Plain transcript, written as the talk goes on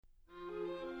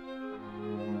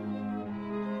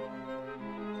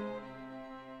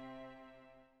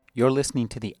You're listening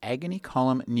to the Agony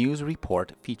Column News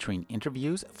Report featuring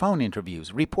interviews, phone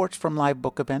interviews, reports from live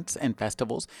book events and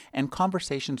festivals, and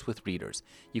conversations with readers.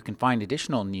 You can find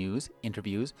additional news,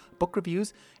 interviews, book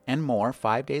reviews, and more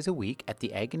 5 days a week at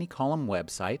the Agony Column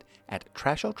website at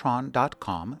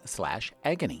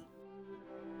trashotron.com/agony.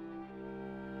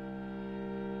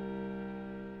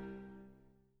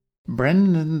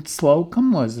 Brendan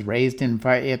Slocumb was raised in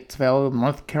Fayetteville,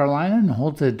 North Carolina, and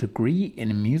holds a degree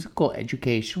in musical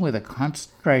education with a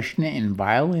concentration in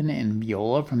violin and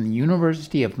viola from the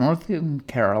University of North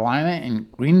Carolina in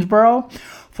Greensboro.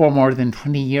 For more than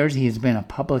 20 years, he has been a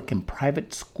public and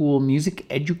private school music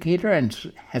educator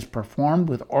and has performed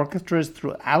with orchestras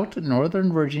throughout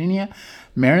Northern Virginia,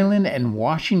 Maryland, and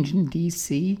Washington,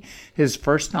 D.C. His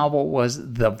first novel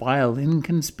was The Violin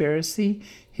Conspiracy.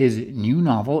 His new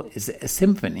novel is A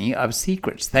Symphony of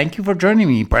Secrets. Thank you for joining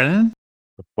me, Brendan.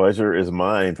 The pleasure is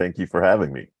mine. Thank you for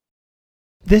having me.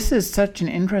 This is such an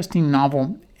interesting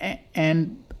novel,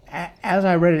 and as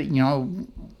I read it,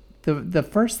 the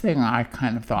first thing I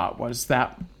kind of thought was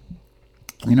that,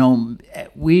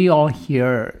 we all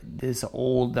hear this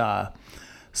old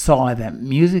saw that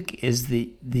music is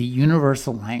the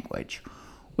universal language,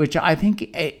 which I think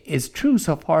is true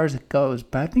so far as it goes,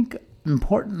 but I think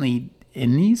importantly,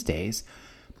 in these days,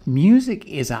 music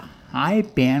is a high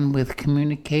bandwidth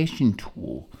communication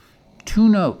tool. Two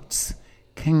notes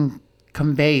can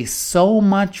convey so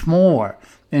much more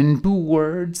than two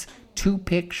words, two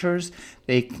pictures.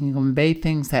 They can convey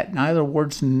things that neither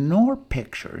words nor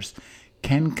pictures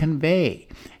can convey.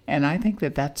 And I think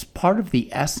that that's part of the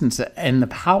essence and the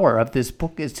power of this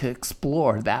book is to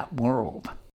explore that world.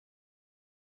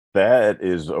 That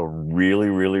is a really,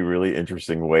 really, really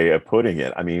interesting way of putting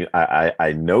it. I mean,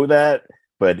 I know that,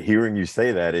 but hearing you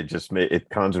say that, it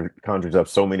conjures up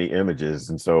so many images.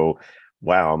 And so,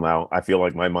 wow, now I feel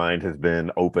like my mind has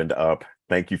been opened up.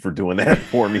 Thank you for doing that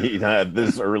for me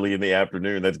this early in the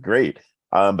afternoon. That's great.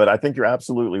 But I think you're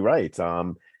absolutely right.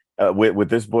 With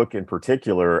this book in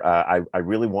particular, I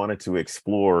really wanted to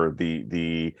explore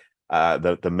the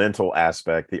mental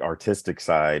aspect, the artistic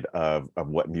side of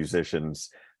what musicians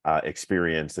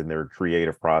experience in their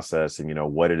creative process, and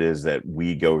what it is that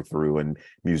we go through, and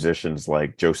musicians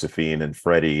like Josephine and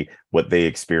Freddie, what they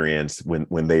experience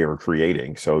when they are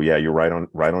creating. So yeah, you're right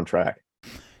on track.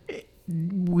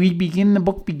 The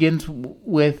book begins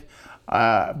with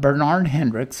Bernard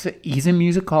Hendricks. He's a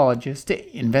musicologist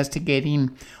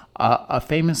investigating a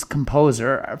famous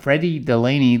composer, Freddie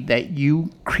Delaney, that you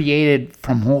created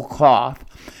from whole cloth.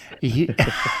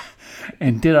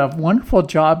 And did a wonderful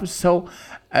job. So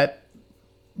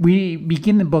we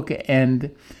begin the book, and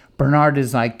Bernard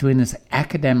is like doing this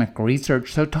academic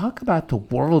research. So talk about the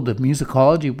world of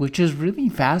musicology, which is really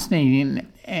fascinating.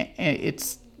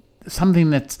 It's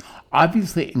something that's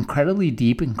obviously incredibly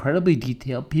deep, incredibly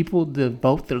detailed. People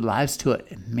devote their lives to it,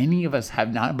 and many of us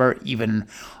have never even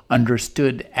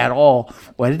understood at all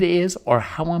what it is or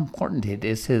how important it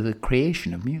is to the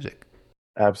creation of music.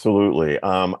 Absolutely.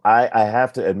 I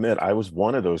have to admit, I was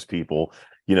one of those people,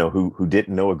 who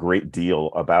didn't know a great deal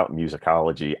about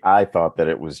musicology. I thought that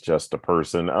it was just a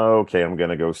person. Oh, okay, I'm going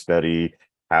to go study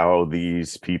how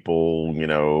these people,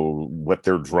 what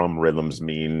their drum rhythms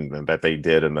mean, and that they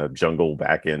did in the jungle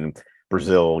back in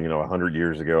Brazil, 100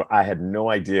 years ago. I had no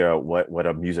idea what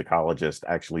a musicologist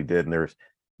actually did. And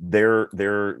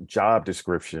their job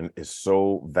description is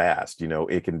so vast.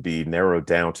 It can be narrowed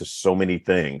down to so many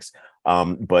things.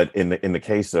 But in the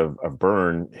case of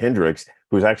Bern Hendricks,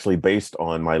 who's actually based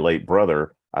on my late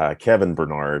brother, Kevin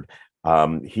Bernard,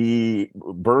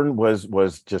 Bern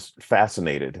was just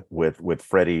fascinated with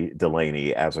Freddie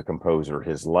Delaney as a composer,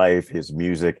 his life, his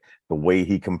music, the way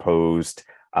he composed,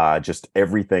 just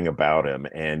everything about him.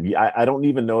 And I don't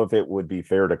even know if it would be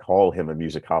fair to call him a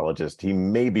musicologist. He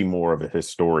may be more of a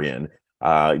historian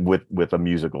with a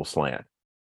musical slant.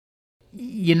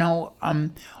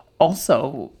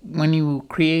 Also, when you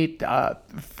create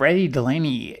Freddie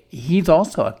Delaney, he's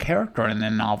also a character in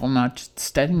the novel, not just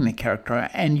studying the character.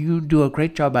 And you do a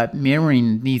great job at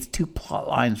mirroring these two plot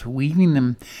lines, weaving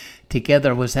them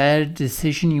together. Was that a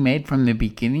decision you made from the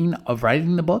beginning of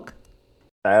writing the book?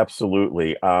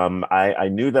 Absolutely. I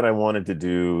knew that I wanted to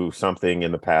do something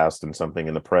in the past and something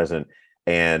in the present.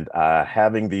 And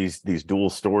having these dual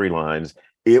storylines,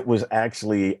 it was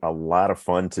actually a lot of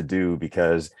fun to do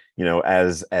because,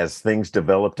 as things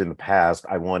developed in the past,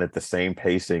 I wanted the same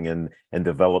pacing and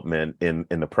development in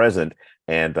the present.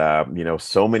 And,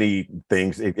 so many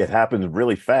things, it happens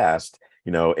really fast,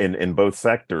 in both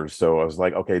sectors. So I was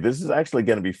like, okay, this is actually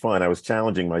going to be fun. I was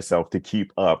challenging myself to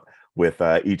keep up with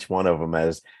each one of them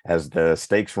as the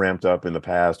stakes ramped up in the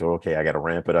past. Oh, okay, I got to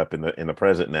ramp it up in the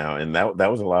present now, and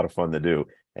that was a lot of fun to do.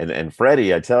 And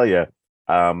Freddie, I tell you,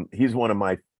 he's one of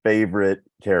my favorite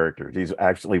characters. He's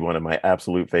actually one of my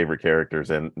absolute favorite characters,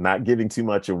 and not giving too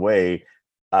much away.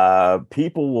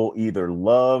 People will either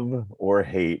love or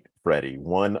hate Freddie,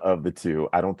 one of the two.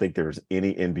 I don't think there's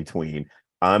any in between.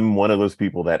 I'm one of those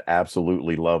people that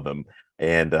absolutely love him.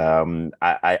 And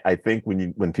I think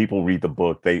when people read the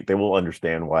book, they will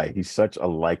understand why he's such a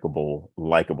likable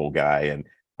guy.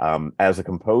 And as a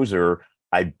composer,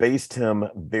 I based him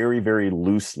very, very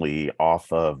loosely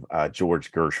off of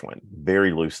George Gershwin,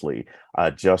 very loosely,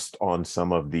 just on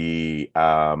some of the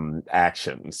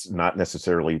actions, not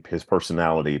necessarily his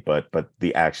personality, but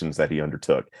the actions that he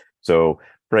undertook. So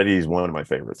Freddie's one of my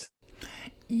favorites.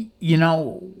 You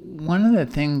know, one of the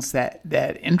things that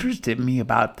interested me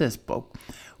about this book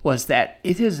was that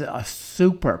it is a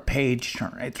super page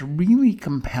turner. It's really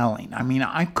compelling. I mean,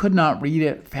 I could not read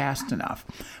it fast enough.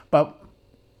 But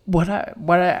while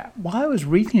I was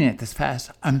reading it this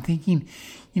fast, I'm thinking,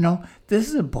 you know, this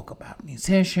is a book about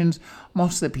musicians.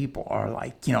 Most of the people are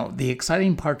like, you know, the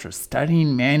exciting parts are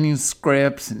studying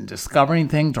manuscripts and discovering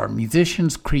things, or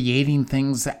musicians creating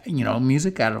things, you know,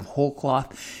 music out of whole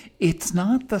cloth. It's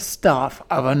not the stuff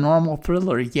of a normal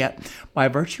thriller, yet by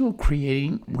virtue of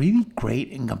creating really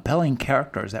great and compelling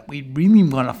characters that we really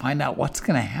want to find out what's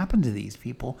going to happen to these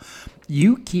people,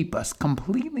 you keep us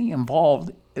completely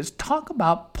involved. Is talk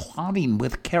about plotting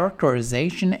with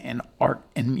characterization and art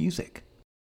and music.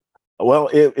 Well,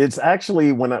 it's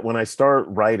actually when I start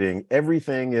writing,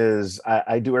 everything is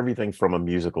I do everything from a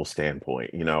musical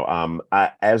standpoint.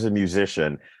 As a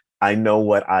musician, I know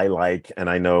what I like, and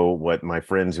I know what my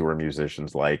friends who are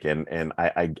musicians like, and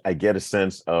I get a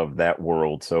sense of that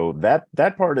world. So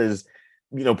that part is,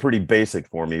 pretty basic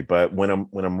for me. But when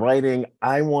I'm writing,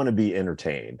 I want to be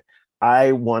entertained.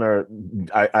 I want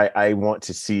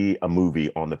to see a movie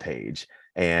on the page,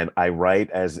 and I write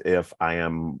as if I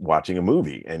am watching a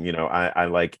movie. And I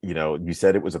like, you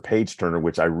said it was a page turner,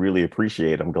 which I really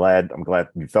appreciate. I'm glad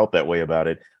you felt that way about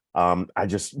it. I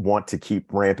just want to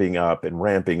keep ramping up and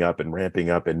ramping up and ramping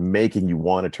up and making you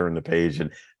want to turn the page, and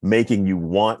making you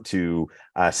want to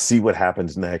see what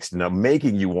happens next, and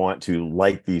making you want to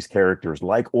like these characters,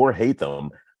 like or hate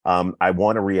them. I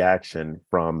want a reaction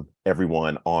from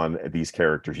everyone on these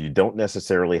characters. You don't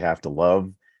necessarily have to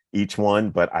love each one,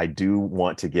 but I do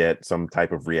want to get some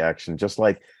type of reaction, just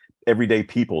like everyday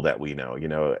people that we know,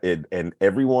 and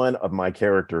every one of my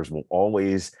characters will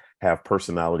always have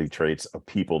personality traits of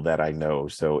people that I know.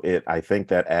 So I think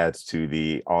that adds to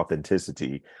the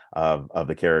authenticity of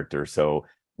the character. So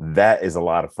that is a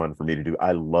lot of fun for me to do.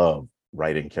 I love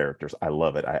writing characters. I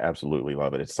love it. I absolutely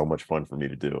love it. It's so much fun for me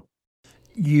to do.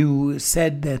 You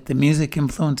said that the music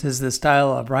influences the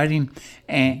style of writing,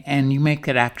 and you make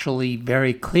it actually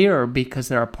very clear, because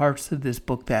there are parts of this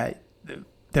book that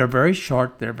they're very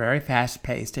short, they're very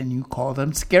fast-paced, and you call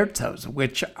them scherzos,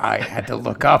 which I had to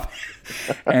look up.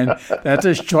 And that's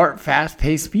a short,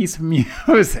 fast-paced piece of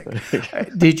music.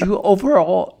 Did you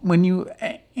overall,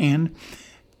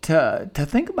 to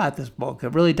think about this book, it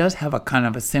really does have a kind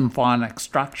of a symphonic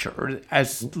structure,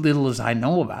 as little as I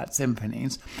know about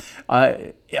symphonies.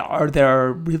 Are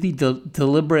there really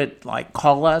deliberate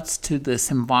call-outs to the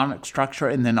symphonic structure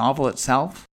in the novel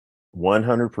itself?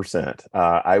 100%.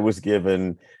 I was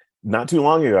given, not too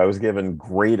long ago, I was given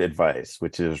great advice,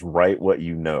 which is write what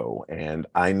you know. And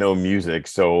I know music,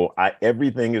 so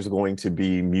everything is going to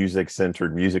be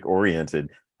music-centered, music-oriented.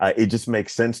 It just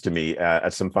makes sense to me.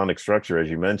 A symphonic structure, as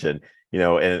you mentioned,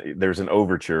 and there's an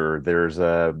overture, there's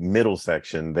a middle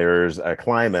section, there's a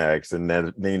climax, and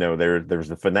then there's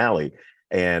the finale.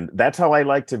 And that's how I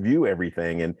like to view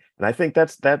everything. And I think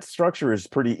that structure is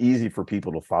pretty easy for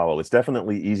people to follow. It's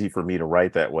definitely easy for me to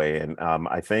write that way. And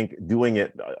I think doing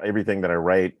it, everything that I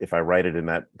write, if I write it in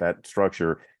that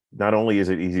structure, not only is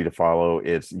it easy to follow,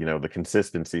 it's, the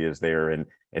consistency is there, and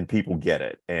people get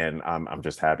it. And I'm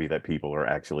just happy that people are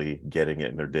actually getting it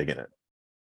and they're digging it.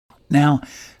 Now,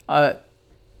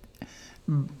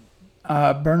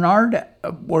 Bernard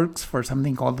works for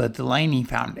something called the Delaney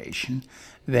Foundation.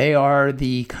 They are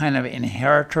the kind of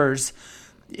inheritors,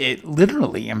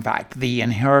 literally, in fact, the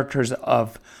inheritors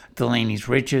of Delaney's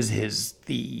riches,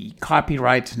 the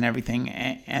copyrights and everything,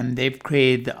 and they've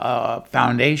created a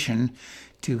foundation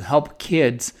to help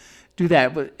kids do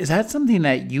that. But is that something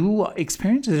that you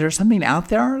experienced? Is there something out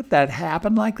there that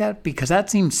happened like that? Because that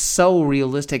seems so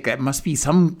realistic. It must be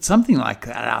something like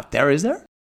that out there. Is there?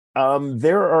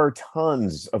 There are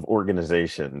tons of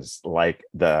organizations like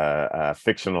the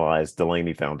fictionalized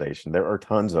Delaney Foundation. There are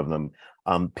tons of them.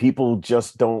 People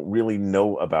just don't really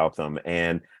know about them,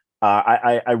 and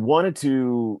I wanted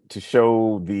to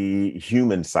show the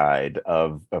human side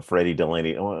of Freddie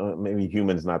Delaney. Maybe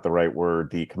human's not the right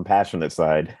word. The compassionate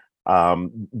side.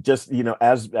 Just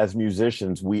as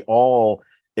musicians, we all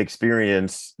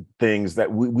experience things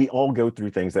that we all go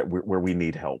through things where we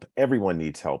need help. Everyone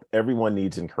needs help. Everyone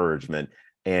needs encouragement,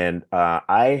 and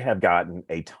I have gotten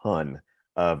a ton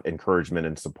of encouragement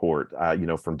and support,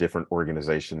 from different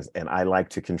organizations, and I like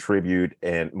to contribute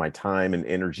and my time and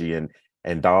energy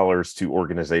and dollars to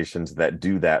organizations that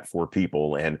do that for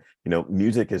people. And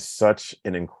music is such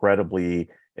an incredibly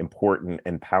important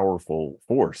and powerful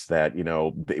force that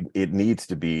it needs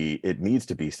to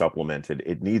be supplemented.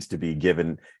 It needs to be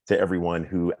given to everyone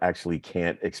who actually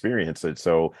can't experience it.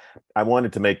 So I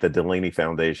wanted to make the Delaney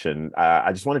Foundation,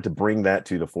 I just wanted to bring that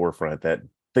to the forefront, that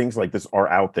things like this are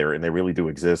out there and they really do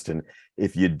exist. And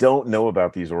if you don't know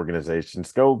about these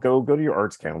organizations, go to your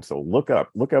arts council, look up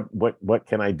what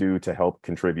can I do to help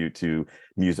contribute to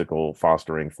musical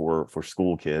fostering for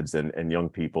school kids and young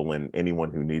people and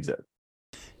anyone who needs it.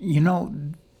 You know,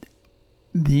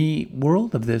 the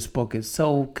world of this book is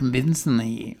so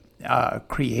convincingly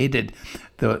created,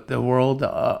 the world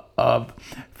of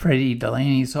Freddie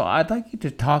Delaney. So I'd like you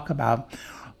to talk about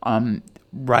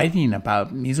writing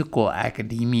about musical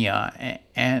academia,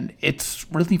 and it's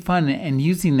really fun, and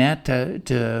using that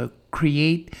to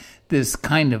create this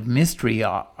kind of mystery,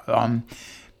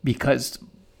 because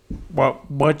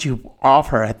what you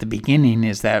offer at the beginning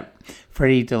is that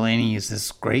Freddie Delaney is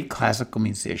this great classical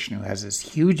musician who has this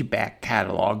huge back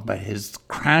catalog, but his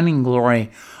crowning glory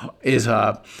is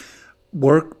a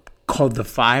work called The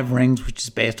Five Rings, which is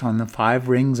based on the five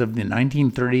rings of the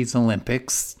 1930s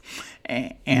Olympics.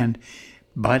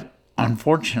 But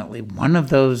unfortunately, one of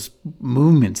those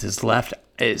movements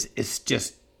is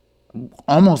just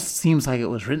almost seems like it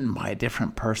was written by a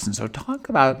different person. So talk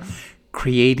about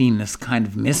creating this kind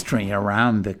of mystery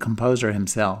around the composer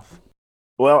himself.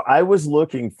 Well, I was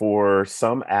looking for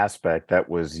some aspect that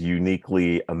was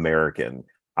uniquely American.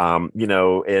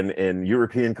 In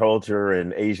European culture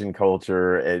and Asian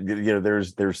culture, and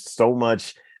there's so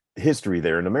much history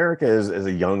there. And America is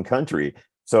a young country.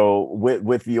 So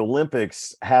with the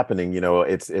Olympics happening,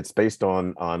 it's based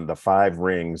on the five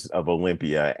rings of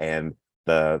Olympia, and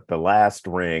the last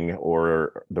ring,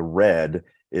 or the red,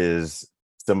 is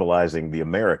symbolizing the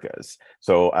Americas.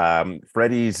 So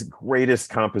Freddie's greatest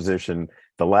composition,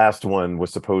 the last one,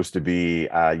 was supposed to be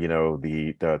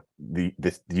the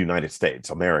United States,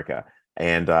 America.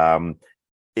 And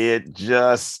it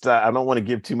just I don't want to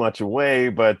give too much away,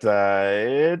 but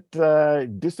it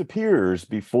disappears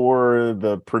before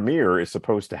the premiere is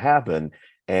supposed to happen.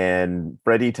 And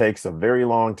Freddie takes a very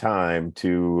long time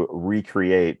to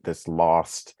recreate this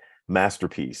lost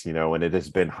masterpiece, and it has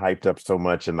been hyped up so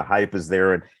much, and the hype is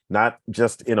there, and not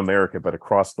just in America but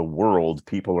across the world.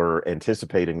 People are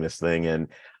anticipating this thing, and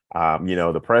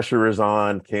the pressure is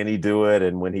on. Can he do it?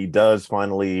 And when he does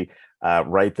finally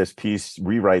rewrite this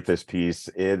piece,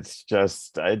 it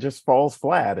just falls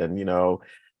flat. And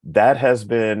that has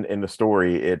been in the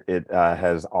story. It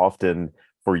has often,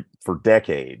 for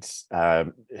decades,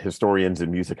 historians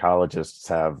and musicologists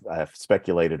have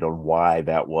speculated on why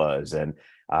that was. And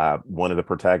one of the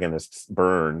protagonists,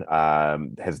 Byrne,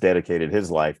 has dedicated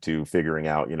his life to figuring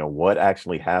out, what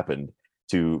actually happened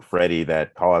to Freddie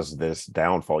that caused this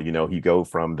downfall. He go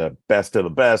from the best of the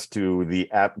best to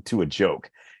a joke,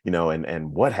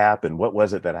 and what happened? What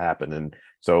was it that happened? And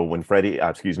so when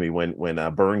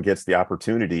when Byrne gets the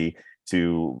opportunity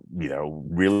to,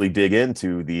 really dig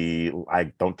into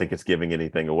I don't think it's giving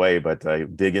anything away, but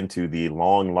dig into the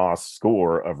long lost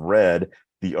score of Red,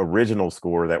 the original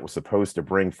score that was supposed to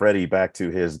bring Freddie back to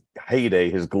his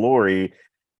heyday, his glory,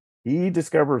 he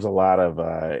discovers a lot of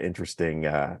interesting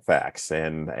facts,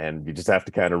 and you just have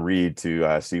to kind of read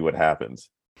to see what happens.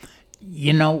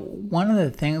 One of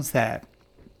the things that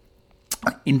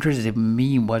interested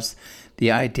me was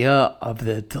the idea of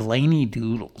the Delaney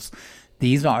doodles.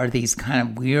 These are these kind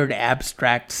of weird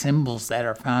abstract symbols that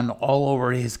are found all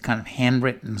over his kind of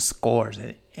handwritten scores.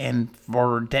 And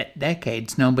for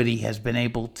decades, nobody has been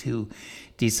able to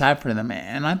decipher them.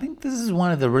 And I think this is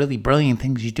one of the really brilliant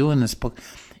things you do in this book,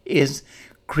 is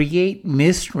create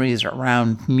mysteries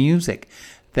around music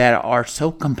that are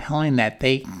so compelling that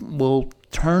they will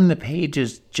turn the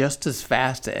pages just as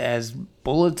fast as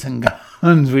bullets and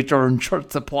guns, which are in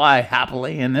short supply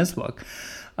happily in this book.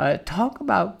 Talk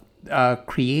about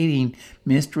creating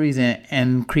mysteries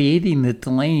and creating the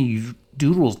Delaney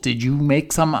doodles. Did you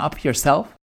make some up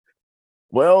yourself?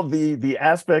 Well, the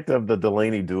aspect of the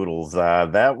Delaney doodles,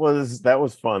 that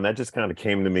was fun. That just kind of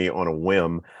came to me on a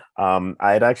whim.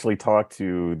 I had actually talked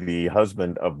to the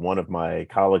husband of one of my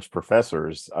college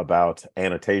professors about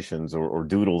annotations or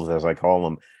doodles, as I call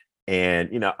them. And,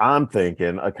 I'm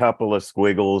thinking a couple of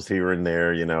squiggles here and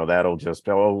there, that'll just,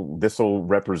 oh, this will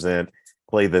represent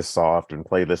play this soft and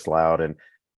play this loud. And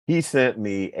he sent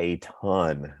me a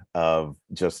ton of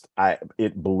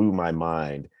it blew my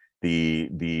mind.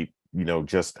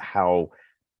 Just how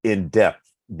in depth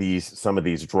some of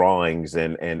these drawings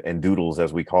and doodles,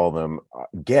 as we call them,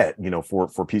 get,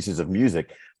 for pieces of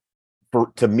music.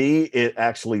 To me, it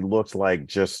actually looks like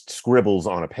just scribbles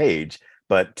on a page,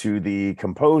 but to the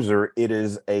composer, it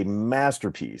is a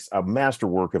masterpiece, a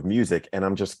masterwork of music. And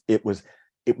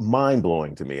it mind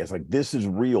blowing to me. It's like, this is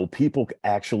real. People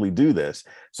actually do this.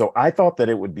 So I thought that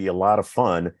it would be a lot of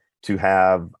fun to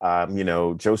have,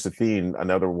 Josephine,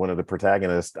 another one of the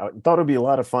protagonists. I thought it'd be a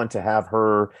lot of fun to have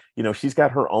her. She's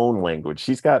got her own language.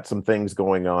 She's got some things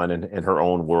going on in her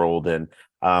own world, and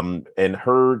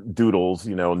her doodles,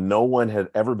 no one had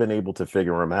ever been able to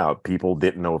figure them out. People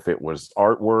didn't know if it was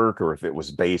artwork or if it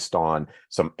was based on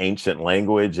some ancient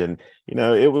language. And,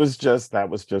 that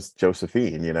was just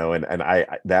Josephine, and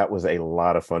I that was a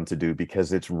lot of fun to do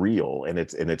because it's real and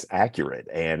it's accurate.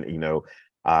 And,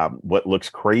 what looks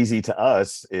crazy to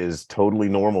us is totally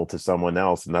normal to someone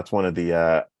else. And that's one of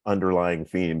the underlying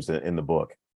themes in the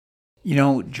book.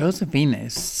 Josephine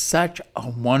is such a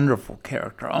wonderful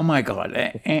character. Oh my God.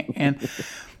 And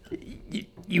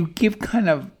you give kind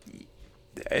of,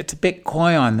 it's a bit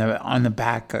coy on the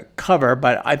back cover,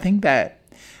 but I think that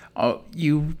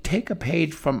you take a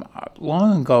page from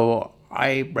long ago.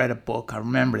 I read a book, I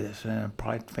remember this,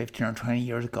 probably 15 or 20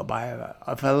 years ago, by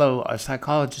a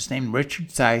psychologist named Richard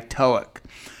Zytoic,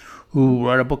 who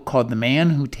wrote a book called The Man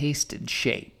Who Tasted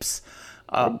Shapes,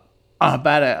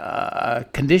 about a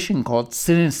condition called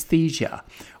synesthesia,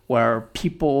 where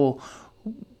people,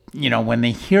 when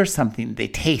they hear something, they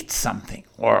taste something,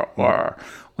 or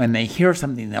when they hear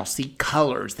something, they'll see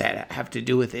colors that have to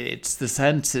do with it. It's the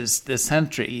senses, the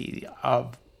sensorium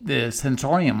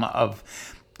of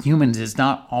humans is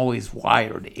not always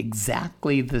wired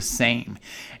exactly the same.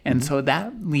 And so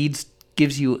that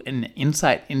gives you an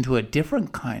insight into a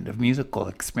different kind of musical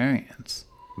experience.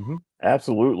 Mm-hmm.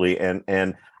 Absolutely.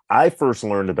 And I first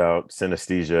learned about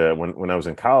synesthesia when I was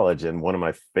in college, and one of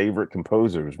my favorite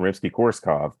composers,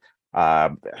 Rimsky-Korsakov,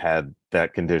 had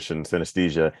that condition,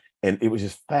 synesthesia, and it was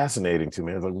just fascinating to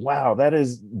me. I was like,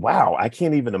 wow, I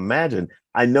can't even imagine.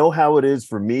 I know how it is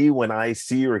for me when I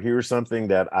see or hear something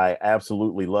that I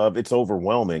absolutely love. It's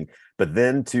overwhelming. But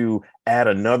then to add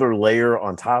another layer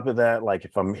on top of that, like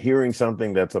if I'm hearing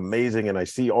something that's amazing and I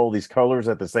see all these colors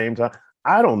at the same time,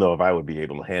 I don't know if I would be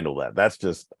able to handle that. That's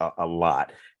just a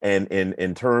lot. And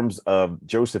in terms of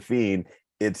Josephine,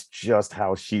 it's just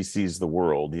how she sees the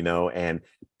world, and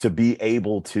to be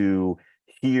able to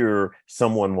hear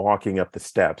someone walking up the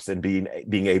steps and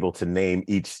being able to name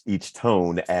each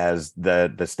tone as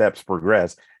the steps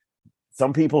progress.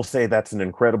 Some people say that's an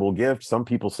incredible gift. Some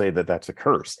people say that that's a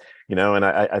curse, and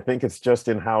I think it's just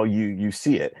in how you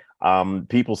see it.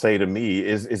 People say to me,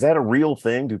 is that a real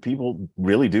thing? Do people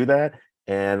really do that?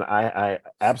 And I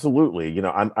absolutely,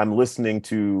 I'm listening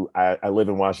to, I live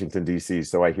in Washington, D.C.,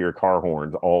 so I hear car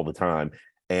horns all the time.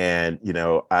 And,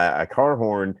 a car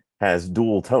horn has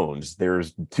dual tones.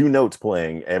 There's two notes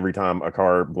playing every time a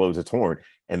car blows its horn.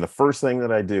 And the first thing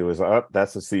that I do is,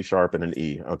 that's a C sharp and an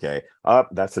E. Okay.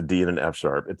 That's a D and an F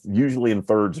sharp. It's usually in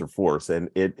thirds or fourths. And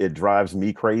it drives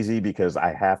me crazy because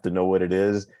I have to know what it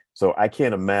is. So I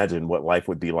can't imagine what life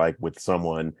would be like with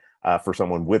someone for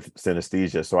someone with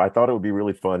synesthesia. So I thought it would be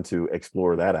really fun to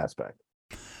explore that aspect.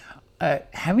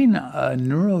 Having a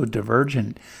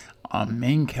neurodivergent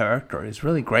main character is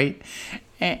really great.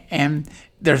 And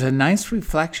there's a nice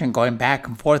reflection going back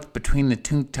and forth between the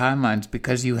two timelines,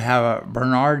 because you have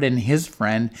Bernard and his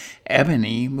friend,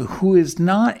 Ebony, who is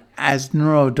not as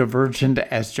neurodivergent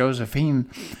as Josephine,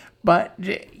 but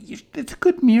it's a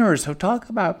good mirror. So talk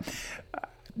about,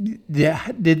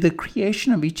 did the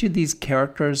creation of each of these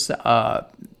characters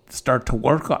start to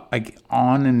work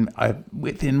on and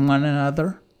within one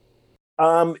another?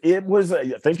 It was,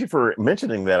 thank you for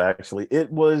mentioning that. Actually,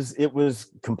 it was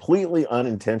completely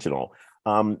unintentional.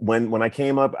 When I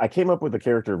came up with the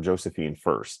character of Josephine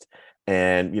first,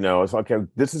 and it's like, okay,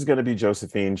 this is going to be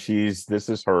Josephine. This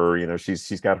is her.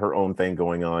 She's got her own thing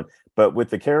going on. But with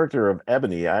the character of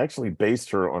Ebony, I actually based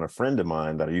her on a friend of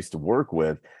mine that I used to work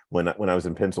with when I was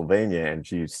in Pennsylvania. And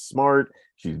she's smart,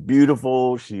 she's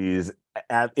beautiful, she's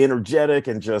energetic,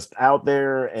 and just out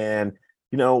there. And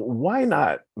why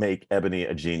not make Ebony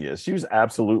a genius? She was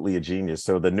absolutely a genius.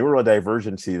 So the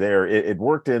neurodivergency there, it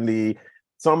worked in the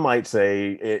some might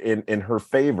say in her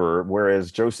favor,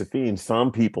 whereas Josephine,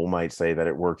 some people might say that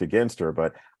it worked against her.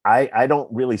 But I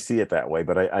don't really see it that way.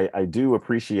 But I do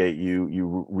appreciate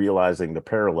you realizing the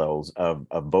parallels of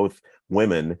both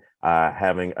women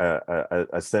having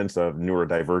a sense of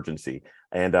neurodivergency.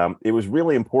 And it was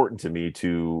really important to me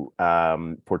to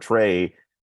portray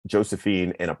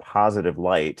Josephine in a positive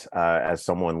light as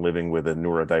someone living with a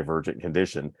neurodivergent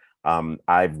condition.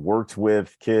 I've worked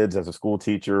with kids as a school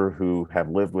teacher who have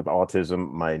lived with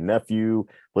autism. My nephew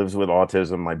lives with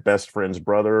autism. My best friend's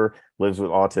brother lives with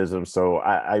autism. So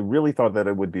I really thought that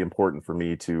it would be important for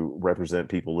me to represent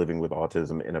people living with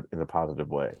autism in a positive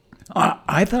way.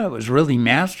 I thought it was really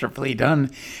masterfully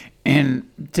done. And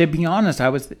to be honest, it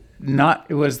was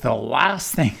the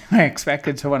last thing I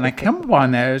expected. So when I come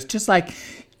upon that, it's just like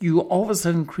you all of a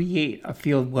sudden create a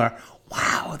field where,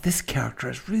 wow, this character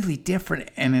is really different.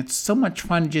 And it's so much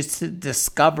fun just to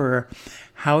discover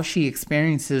how she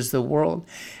experiences the world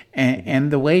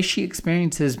and the way she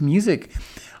experiences music.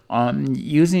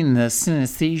 Using the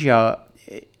synesthesia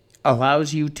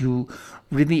allows you to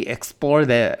really explore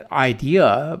the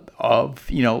idea of,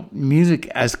 music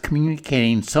as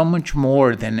communicating so much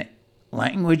more than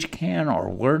language can or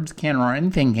words can or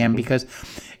anything can, because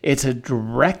it's a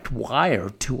direct wire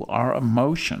to our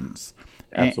emotions.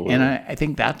 Absolutely. And I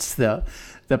think that's the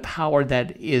power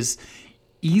that is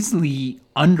easily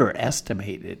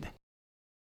underestimated.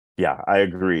 Yeah, I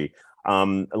agree.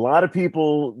 A lot of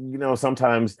people,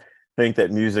 sometimes think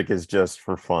that music is just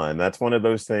for fun. That's one of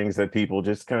those things that people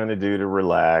just kind of do to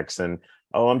relax and,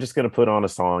 oh, I'm just going to put on a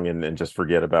song and just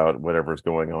forget about whatever's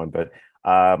going on. But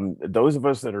those of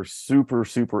us that are super,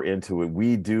 super into it,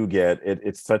 we do get it.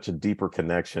 It's such a deeper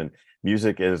connection.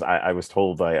 Music is, I was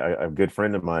told by a good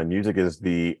friend of mine, music is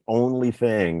the only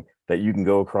thing that you can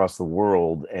go across the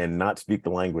world and not speak the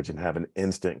language and have an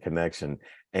instant connection.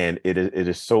 And it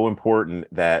is so important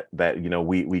that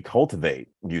we cultivate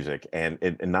music and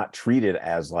not treat it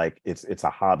as like it's a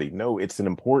hobby. No, it's an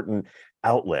important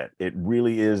outlet. It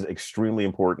really is extremely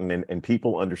important, and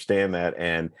people understand that.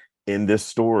 And in this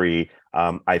story,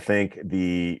 I think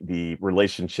the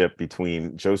relationship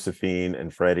between Josephine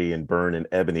and Freddie and Bern and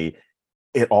Ebony,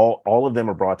 all of them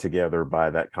are brought together by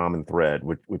that common thread,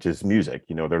 which is music,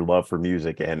 their love for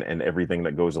music and everything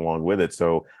that goes along with it.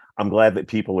 So I'm glad that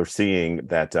people are seeing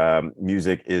that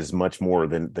music is much more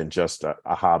than just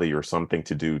a hobby or something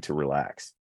to do to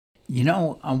relax.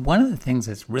 One of the things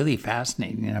that's really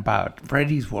fascinating about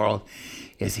Freddie's world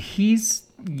is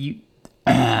you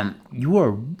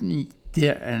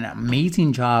did an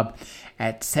amazing job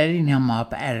at setting him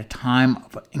up at a time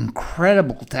of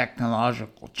incredible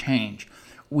technological change.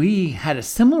 We had a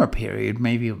similar period,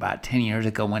 maybe about 10 years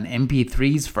ago, when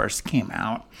MP3s first came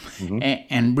out,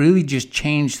 and really just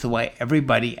changed the way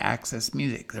everybody accessed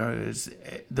music.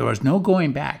 There was no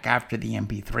going back after the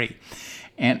MP3.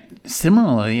 And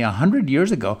similarly, 100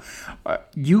 years ago,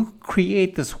 you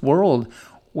create this world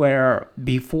where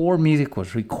before music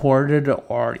was recorded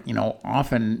or,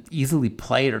 often easily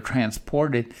played or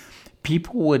transported,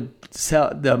 people would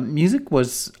sell, the music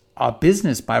was a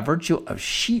business by virtue of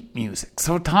sheet music.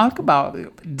 So talk about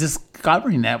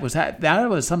discovering that was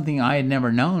something I had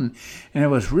never known. And it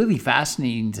was really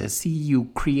fascinating to see you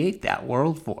create that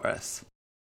world for us.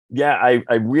 Yeah,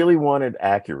 I really wanted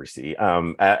accuracy.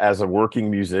 As a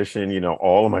working musician,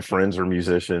 all of my friends are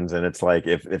musicians, and it's like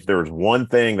if there was one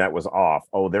thing that was off,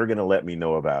 oh, they're going to let me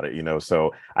know about it.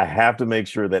 So I have to make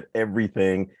sure that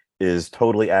everything is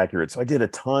totally accurate. So I did a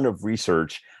ton of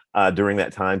research during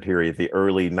that time period, the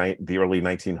early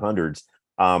 1900s,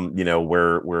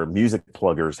 where music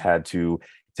pluggers had to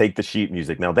take the sheet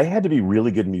music. Now they had to be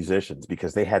really good musicians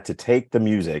because they had to take the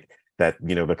music that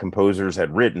the composers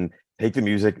had written, take the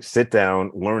music, sit down,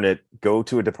 learn it, go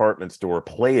to a department store,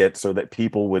 play it so that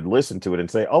people would listen to it and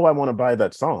say, oh, I want to buy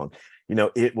that song.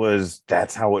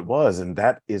 That's how it was. And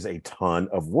that is a ton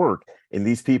of work. And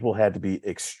these people had to be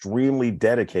extremely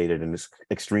dedicated and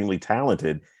extremely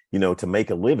talented, to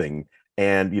make a living.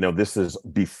 And, this is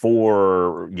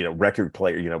before, record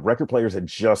players had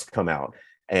just come out.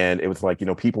 And it was like,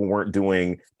 people weren't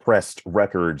doing pressed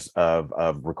records of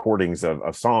recordings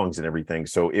of songs and everything.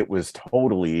 So it was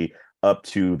totally up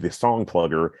to the song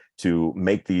plugger to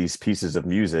make these pieces of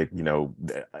music,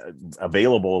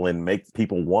 available and make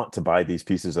people want to buy these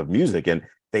pieces of music. And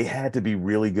they had to be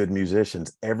really good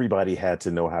musicians. Everybody had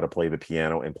to know how to play the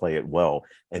piano and play it well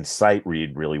and sight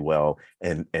read really well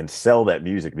and sell that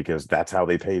music, because that's how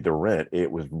they paid their rent. It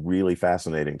was really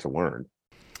fascinating to learn.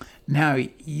 Now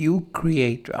you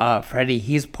create Freddie.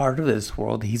 He's part of this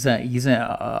world. He's a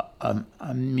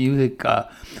music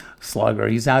slugger.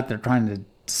 He's out there trying to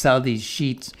sell these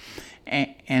sheets,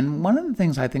 and And one of the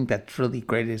things I think that's really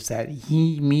great is that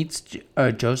he meets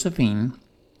Josephine,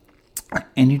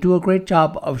 and you do a great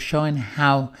job of showing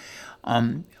how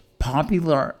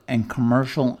popular and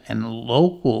commercial and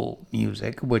local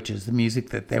music, which is the music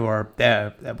that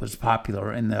that was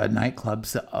popular in the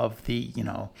nightclubs of the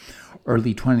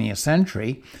early 20th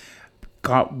century,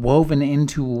 got woven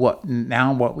into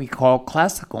what we call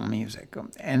classical music.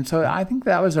 And so I think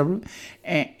that was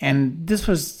and this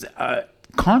was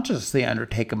consciously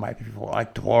undertaken by people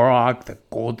like Dvorak,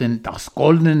 Das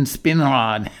Golden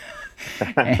Spinnrad,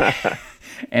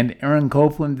 and Aaron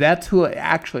Copland. That's who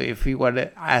actually, if you would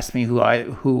have asked me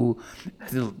who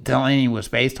Delaney was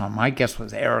based on, my guess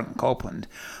was Aaron Copland.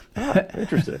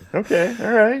 Interesting. Okay,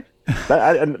 all right.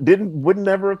 I wouldn't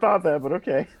never have thought that, but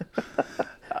okay.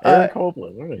 Aaron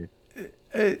Copland. All right.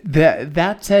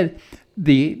 That said,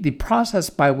 the process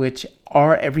by which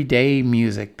our everyday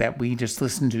music that we just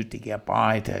listen to get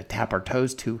by, to tap our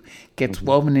toes to, gets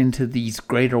woven into these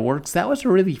greater works, that was a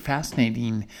really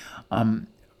fascinating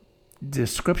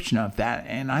description of that.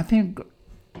 And I think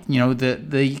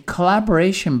the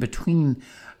collaboration between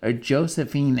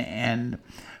Josephine and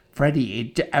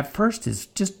Freddie, at first is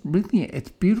just really,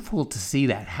 it's beautiful to see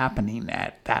that happening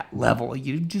at that level.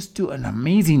 You just do an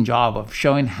amazing job of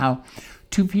showing how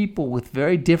two people with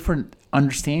very different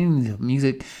understandings of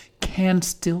music can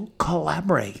still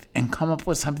collaborate and come up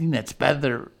with something that's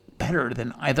better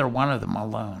than either one of them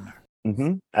alone.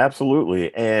 Mm-hmm.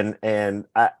 Absolutely. And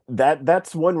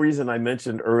that's one reason I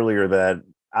mentioned earlier that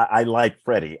I like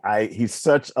Freddie. He's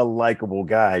such a likable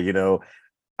guy.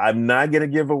 I'm not going to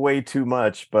give away too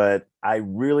much, but I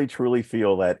really truly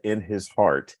feel that in his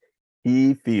heart,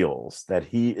 he feels that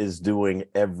he is doing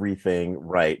everything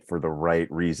right for the right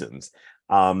reasons.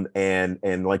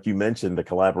 And like you mentioned, the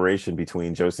collaboration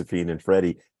between Josephine and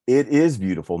Freddie, it is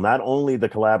beautiful. Not only the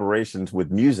collaborations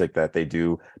with music that they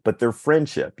do, but their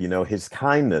friendship, his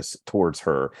kindness towards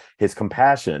her, his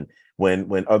compassion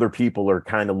when other people are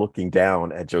kind of looking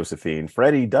down at Josephine.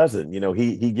 Freddie doesn't,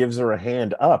 he gives her a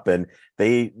hand up, and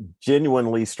they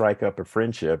genuinely strike up a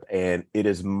friendship. And it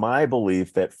is my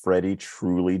belief that Freddie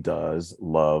truly does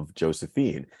love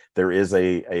Josephine. There is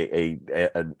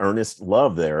an earnest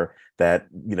love there that,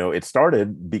 it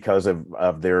started because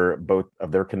of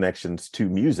their connections to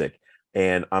music.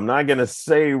 And I'm not going to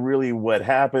say really what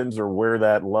happens or where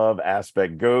that love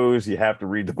aspect goes. You have to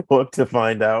read the book to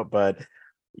find out. But,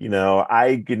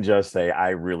 I can just say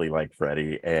I really like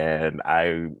Freddie, and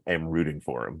I am rooting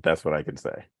for him. That's what I can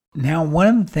say. Now, one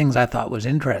of the things I thought was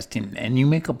interesting, and you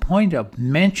make a point of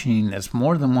mentioning this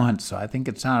more than once, so I think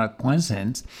it's not a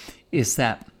coincidence, is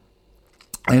that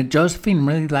Josephine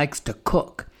really likes to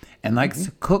cook and likes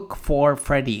to cook for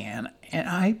Freddie. And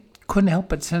I couldn't help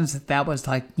but sense that was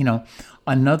like,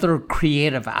 another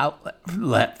creative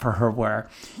outlet for her, where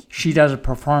she does a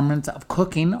performance of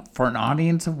cooking for an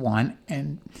audience of one,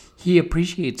 and he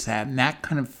appreciates that. And that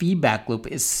kind of feedback loop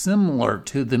is similar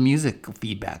to the music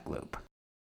feedback loop.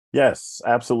 Yes,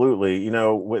 absolutely.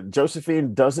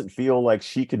 Josephine doesn't feel like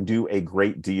she can do a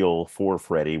great deal for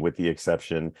Freddie, with the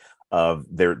exception of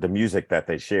the music that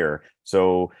they share.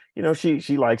 So,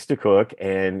 she likes to cook,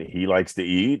 and he likes to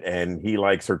eat, and he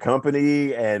likes her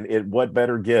company. And what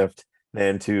better gift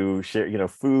than to share?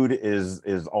 Food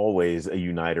is always a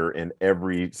uniter in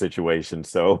every situation.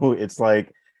 So it's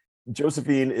like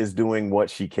Josephine is doing what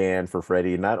she can for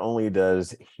Freddie. Not only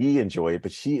does he enjoy it,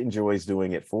 but she enjoys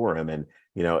doing it for him. And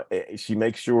she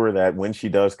makes sure that when she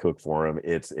does cook for him,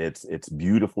 it's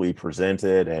beautifully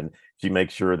presented, and she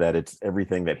makes sure that it's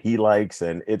everything that he likes.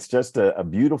 And it's just a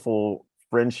beautiful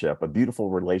friendship, a beautiful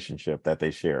relationship that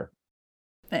they share.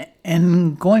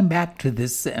 And going back to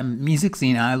this music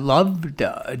scene, I loved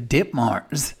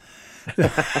Ditmars.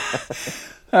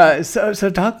 So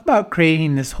talk about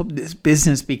creating this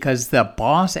business, because the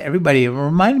boss, everybody, it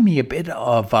reminded me a bit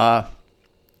of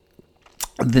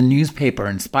the newspaper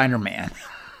in Spider-Man.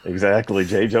 Exactly,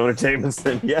 J. Jonah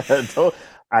Jameson. Yeah,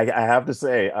 I have to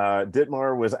say,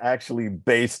 Ditmar was actually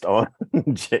based on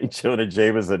J. Jonah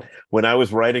Jameson. When I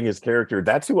was writing his character,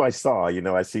 that's who I saw.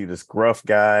 I see this gruff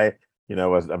guy,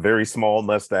 a very small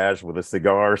mustache with a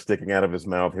cigar sticking out of his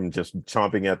mouth, him just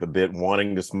chomping at the bit,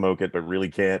 wanting to smoke it, but really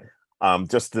can't.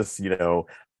 Just this,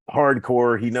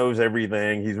 hardcore. He knows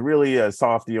everything. He's really a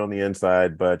softy on the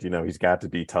inside, but, he's got to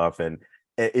be tough. And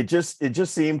it just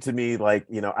seemed to me like,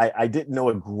 I didn't know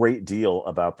a great deal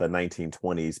about the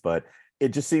 1920s, but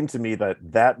it just seemed to me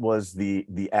that was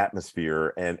the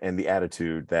atmosphere and the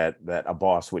attitude that a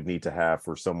boss would need to have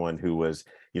for someone who was,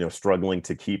 struggling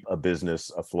to keep a business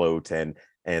afloat. And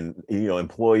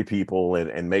employ people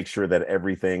and make sure that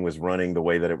everything was running the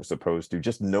way that it was supposed to.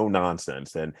 Just no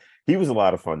nonsense. And he was a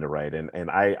lot of fun to write,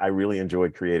 and I really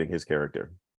enjoyed creating his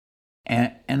character.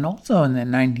 And also in the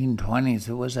 1920s,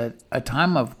 it was a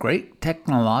time of great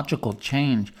technological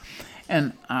change.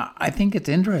 And I think it's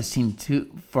interesting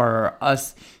for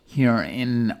us here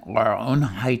in our own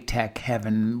high-tech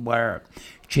heaven where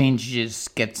change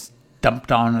just gets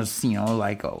dumped on us,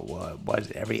 like was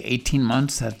it, every 18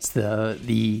 months? That's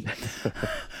the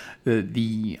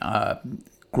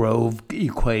Grove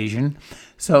equation.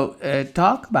 So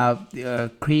talk about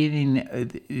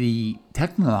creating the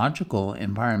technological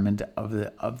environment of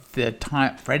the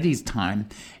time, Freddie's time,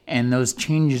 and those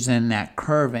changes in that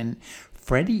curve. And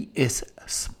Freddie is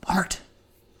smart.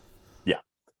 Yeah,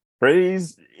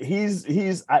 Freddie's he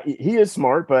is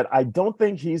smart, but I don't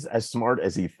think he's as smart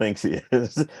as he thinks he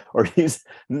is, or he's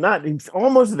not. He's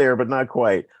almost there, but not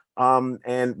quite.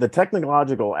 And the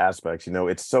technological aspects,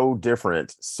 it's so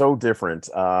different,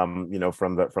 from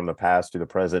the past to the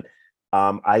present.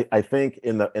 I think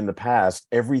in the past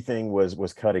everything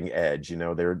was cutting edge.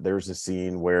 There's a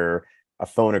scene where a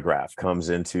phonograph comes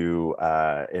into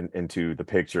the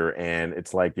picture, and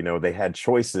it's like, they had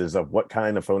choices of what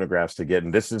kind of phonographs to get,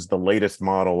 and this is the latest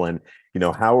model, and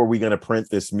how are we going to print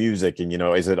this music, and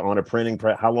is it on a printing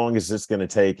press? How long is this going to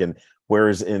take? And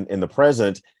whereas in the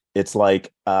present, it's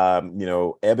like,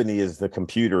 Ebony is the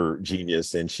computer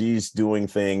genius, and she's doing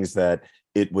things that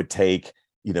it would take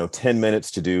 10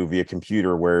 minutes to do via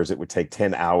computer, whereas it would take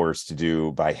 10 hours to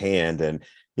do by hand. And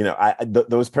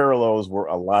those parallels were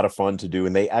a lot of fun to do,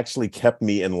 and they actually kept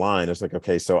me in line. It's like,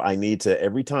 okay, so I need to,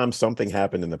 every time something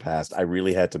happened in the past, I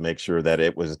really had to make sure that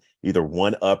it was either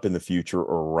one up in the future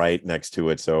or right next to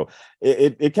it. So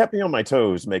it kept me on my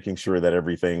toes, making sure that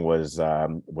everything was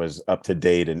up to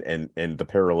date, and the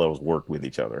parallels worked with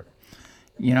each other.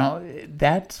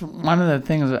 That's one of the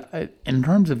things in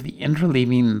terms of the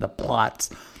interleaving the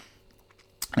plots.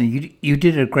 You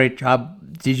did a great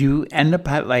job. Did you end up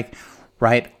at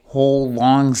write whole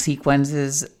long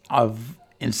sequences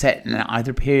set in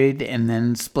either period and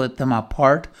then split them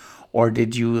apart, or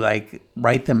did you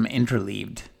write them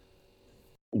interleaved?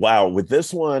 Wow, with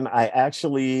this one,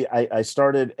 I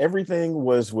started, everything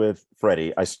was with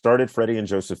Freddie. I started Freddie and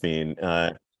Josephine,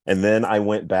 and then I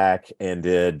went back and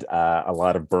did a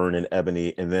lot of Byrne and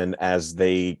Ebony, and then as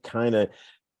they kind of,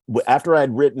 after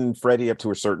I'd written Freddie up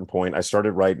to a certain point, I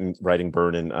started writing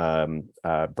Byrne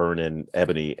and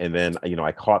Ebony, and then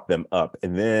I caught them up,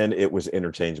 and then it was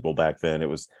interchangeable. Back then, it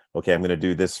was okay. I'm going to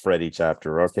do this Freddie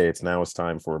chapter. Okay, it's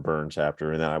time for a Byrne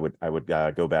chapter, and then I would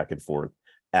go back and forth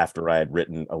after I had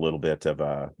written a little bit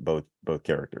of both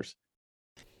characters.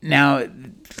 Now,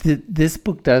 this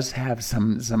book does have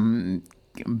some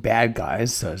bad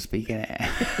guys, so to speak.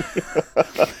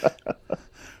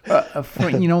 For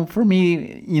me,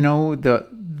 the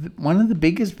one of the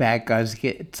biggest bad guys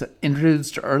gets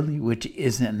introduced early, which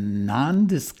is a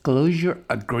non-disclosure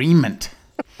agreement.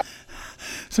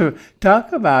 So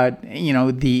talk about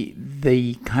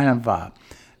the kind of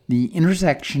the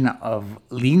intersection of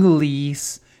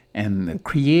legalese and the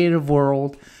creative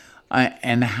world,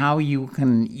 and how you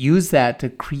can use that to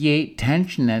create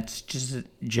tension that's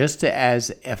just as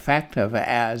effective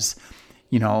as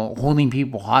holding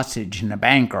people hostage in a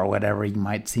bank or whatever you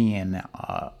might see in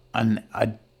an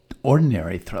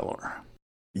ordinary thriller.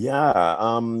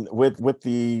 Yeah, with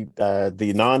the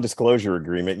non-disclosure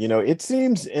agreement, it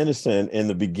seems innocent in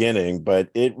the beginning, but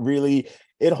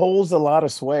it holds a lot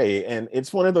of sway, and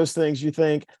it's one of those things you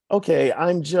think, okay,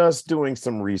 I'm just doing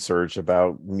some research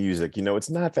about music. It's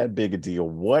not that big a deal.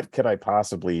 What could I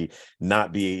possibly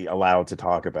not be allowed to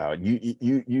talk about?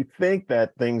 You think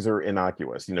that things are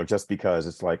innocuous, just because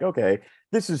it's like, okay,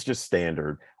 this is just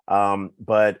standard.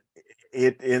 But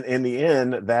in the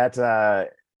end, that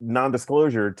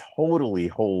non-disclosure totally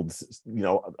holds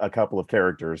a couple of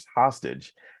characters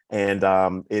hostage, and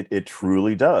it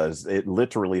truly does. It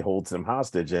literally holds them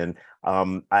hostage, and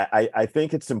I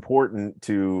think it's important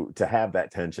to have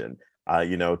that tension.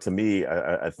 To me,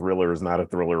 a thriller is not a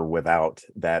thriller without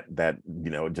that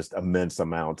just immense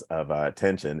amount of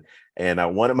tension.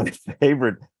 And one of my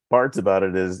favorite parts about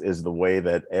it is the way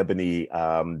that Ebony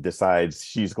decides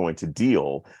she's going to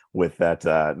deal with that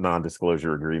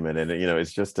non-disclosure agreement, and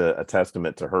it's just a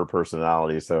testament to her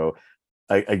personality. So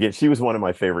again, she was one of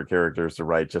my favorite characters to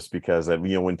write, just because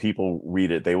when people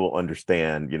read it, they will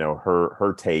understand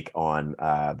her take on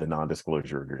the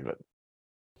non-disclosure agreement.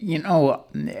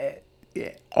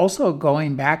 Also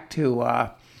going back to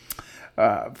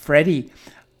Freddie,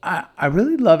 I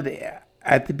really loved it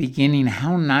at the beginning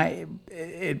how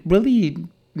it really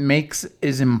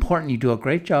is important. You do a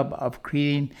great job of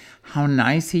creating how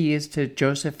nice he is to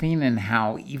Josephine and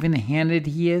how even-handed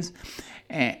he is,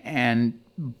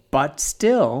 but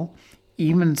still,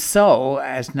 even so,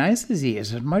 as nice as he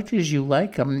is, as much as you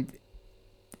like him,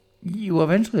 you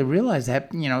eventually realize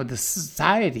that the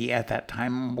society at that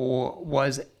time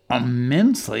was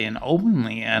immensely and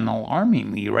openly and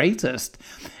alarmingly racist,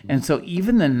 and so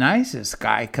even the nicest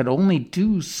guy could only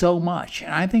do so much.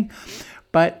 And I think,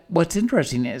 but what's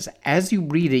interesting is, as you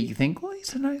read it, you think, well,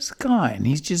 he's a nice guy and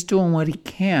he's just doing what he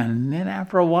can, and then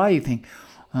after a while you think,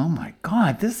 oh my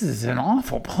God, this is an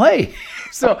awful play.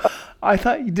 So I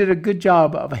thought you did a good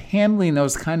job of handling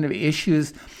those kind of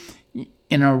issues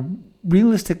in a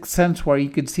realistic sense, where you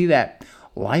could see that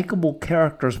likable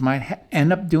characters might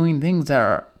end up doing things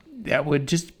that would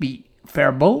just be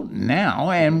verboten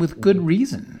now, and with good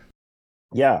reason.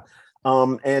 Yeah.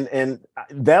 And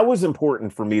that was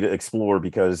important for me to explore,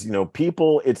 because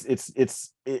people,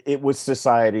 it was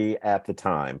society at the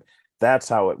time. That's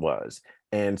how it was.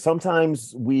 And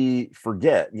sometimes we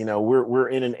forget, we're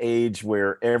in an age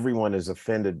where everyone is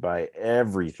offended by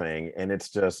everything. And it's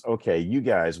just, okay, you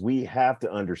guys, we have to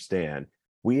understand,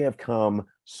 we have come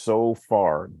so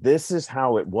far. This is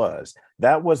how it was.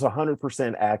 That was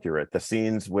 100% accurate. The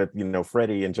scenes with,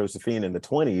 Freddie and Josephine in the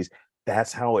 20s,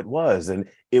 that's how it was. And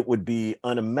it would be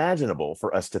unimaginable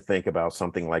for us to think about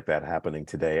something like that happening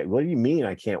today. What do you mean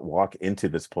I can't walk into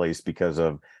this place because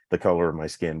of the color of my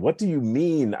skin? What do you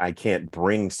mean I can't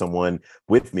bring someone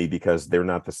with me because they're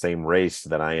not the same race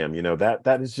that I am?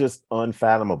 That is just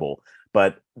unfathomable.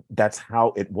 But that's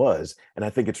how it was. And I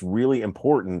think it's really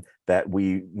important that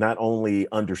we not only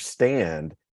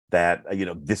understand that,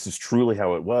 this is truly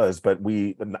how it was, but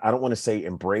I don't want to say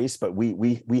embrace, but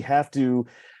we have to,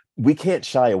 we can't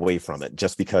shy away from it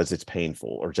just because it's painful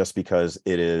or just because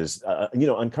it is,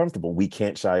 uncomfortable. We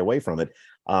can't shy away from it.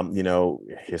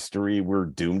 History, we're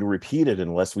doomed to repeat it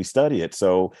unless we study it.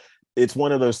 So it's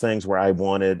one of those things where I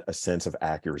wanted a sense of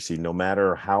accuracy, no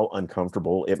matter how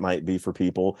uncomfortable it might be for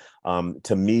people.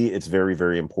 To me, it's very,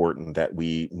 very important that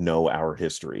we know our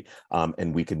history,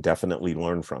 and we can definitely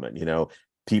learn from it.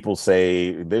 People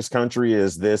say this country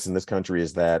is this and this country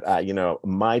is that.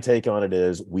 My take on it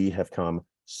is we have come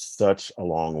such a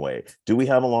long way. Do we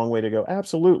have a long way to go?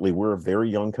 Absolutely. We're a very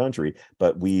young country,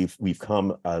 but we've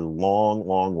come a long,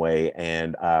 long way.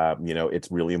 And, it's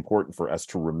really important for us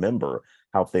to remember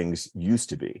how things used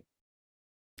to be.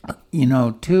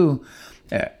 To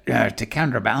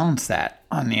counterbalance that,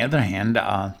 on the other hand,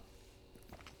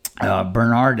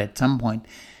 Bernard at some point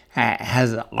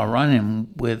has a run-in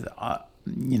with,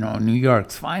 New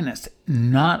York's finest,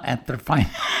 not at their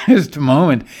finest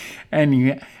moment.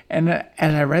 And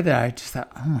as I read that, I just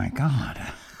thought, oh my God.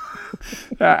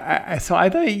 So I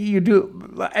thought you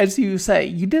do, as you say,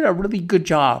 you did a really good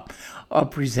job of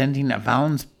presenting a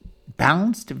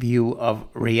balanced view of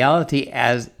reality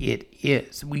as it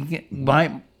is. We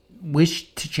might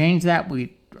wish to change that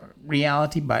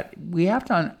reality, but we have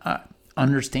to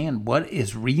understand what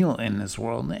is real in this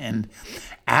world and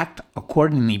act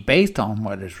accordingly based on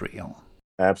what is real.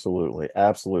 Absolutely.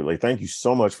 Thank you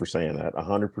so much for saying that.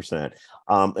 100%.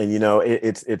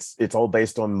 It's all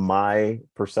based on my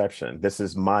perception. This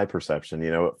is my perception.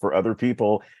 For other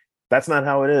people, that's not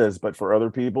how it is, but for other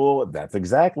people, that's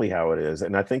exactly how it is.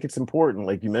 And I think it's important,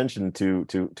 like you mentioned,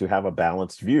 to have a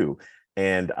balanced view.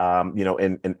 And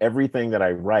in everything that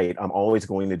I write, I'm always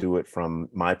going to do it from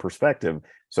my perspective.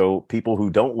 So people who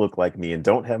don't look like me and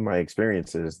don't have my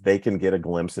experiences, they can get a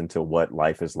glimpse into what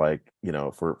life is like,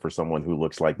 for someone who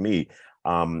looks like me.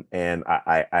 And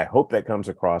I hope that comes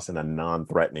across in a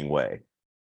non-threatening way.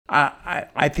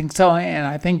 I think so. And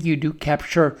I think you do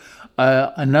capture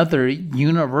another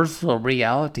universal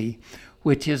reality,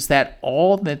 which is that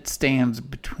all that stands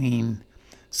between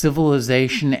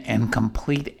civilization and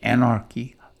complete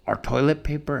anarchy are toilet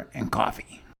paper and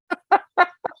coffee.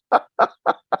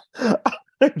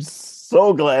 I'm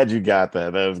so glad you got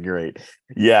that. That was great.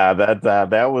 Yeah,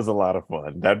 that was a lot of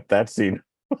fun. That scene,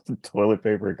 toilet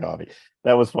paper and coffee,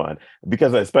 that was fun,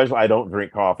 because especially I don't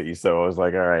drink coffee, so I was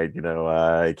like, all right,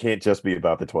 it can't just be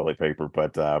about the toilet paper.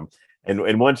 But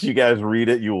and once you guys read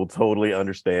it, you will totally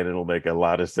understand. It'll make a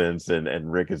lot of sense,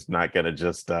 and Rick is not going to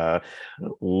just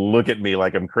look at me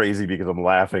like I'm crazy because I'm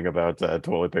laughing about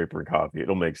toilet paper and coffee.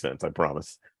 It'll make sense, I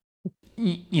promise.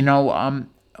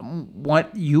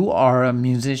 What you are a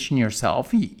musician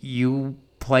yourself. You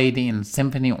played in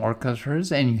symphony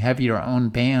orchestras and you have your own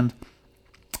band.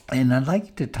 And I'd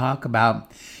like to talk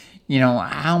about,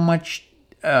 how much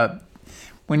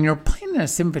when you're playing in a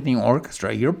symphony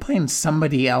orchestra, you're playing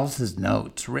somebody else's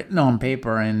notes written on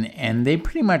paper, and they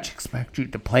pretty much expect you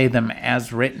to play them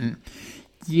as written,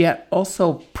 yet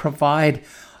also provide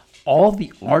all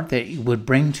the art that you would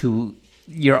bring to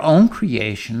your own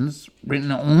creations,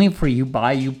 written only for you,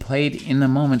 by you, played in the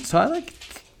moment. So I like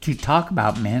to talk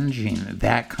about managing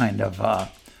that kind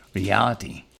of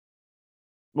reality.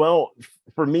 Well,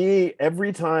 for me,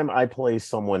 every time I play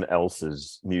someone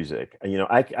else's music,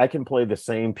 I can play the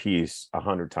same piece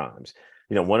 100 times.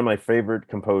 One of my favorite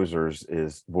composers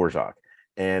is Dvorak.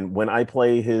 And when I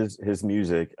play his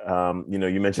music,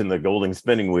 you mentioned the Golden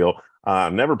Spinning Wheel.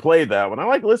 I've never played that one. I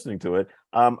like listening to it.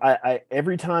 I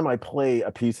every time I play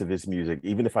a piece of his music,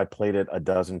 even if I played it a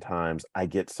dozen times, I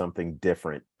get something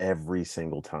different every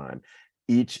single time.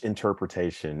 Each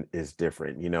interpretation is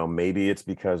different. Maybe it's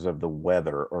because of the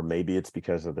weather, or maybe it's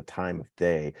because of the time of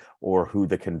day, or who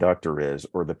the conductor is,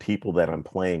 or the people that I'm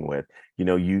playing with.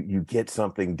 You get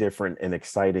something different and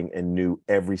exciting and new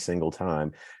every single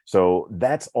time. So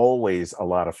that's always a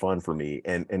lot of fun for me.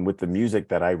 And with the music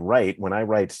that I write, when I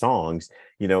write songs,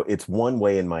 it's one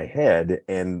way in my head,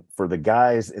 and for the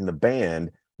guys in the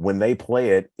band, when they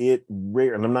play it,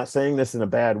 and I'm not saying this in a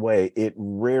bad way, it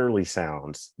rarely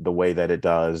sounds the way that it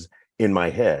does in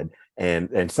my head.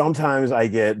 And sometimes I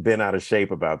get bent out of shape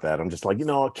about that. I'm just like,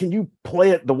 can you play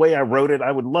it the way I wrote it?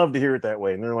 I would love to hear it that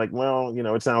way. And they're like, well,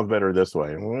 it sounds better this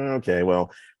way. Well, okay,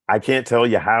 well, I can't tell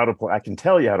you how to play. I can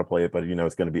tell you how to play it, but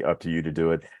it's going to be up to you to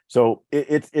do it. So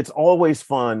it's always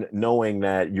fun knowing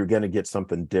that you're going to get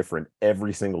something different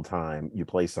every single time you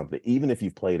play something, even if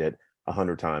you've played it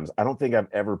 100 times. I don't think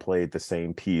I've ever played the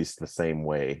same piece the same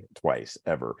way twice,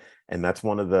 ever. And that's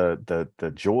one of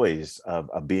the joys of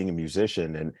being a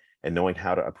musician, and knowing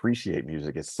how to appreciate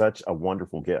music is such a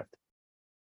wonderful gift.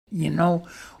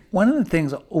 One of the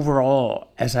things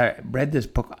overall, as I read this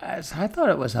book, is I thought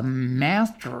it was a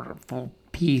masterful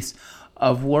piece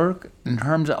of work in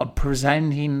terms of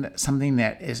presenting something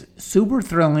that is super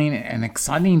thrilling and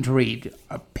exciting to read.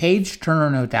 A page turner,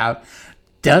 no doubt.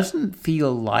 Doesn't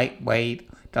feel lightweight,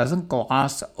 doesn't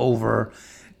gloss over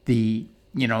the,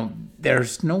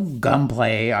 there's no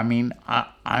gunplay. I mean,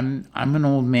 I'm an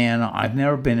old man. I've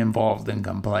never been involved in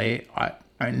gunplay.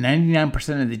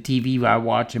 99% of the TV I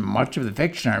watch and much of the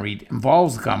fiction I read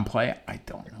involves gunplay. I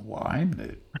don't know why,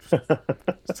 but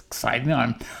it's exciting.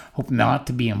 I hope not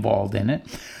to be involved in it.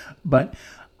 But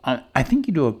I think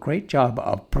you do a great job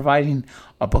of providing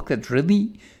a book that's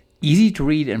really easy to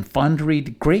read and fun to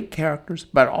read, great characters,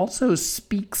 but also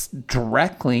speaks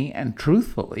directly and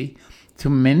truthfully to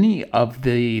many of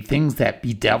the things that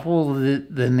bedevil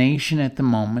the nation at the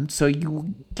moment. So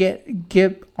you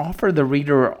offer the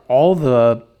reader all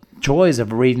the joys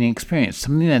of a reading experience,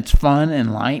 something that's fun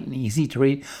and light and easy to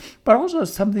read, but also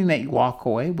something that you walk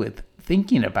away with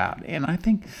thinking about. And I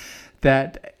think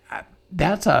that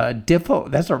that's a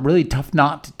really tough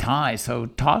knot to tie. So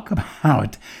talk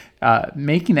about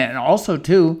making it, and also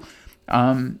too,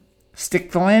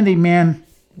 stick the landing, man,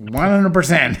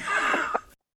 100%.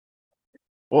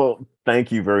 Well,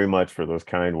 thank you very much for those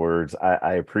kind words.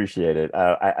 I appreciate it.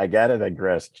 I got to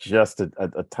digress just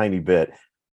a tiny bit.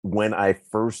 When I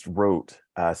first wrote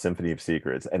Symphony of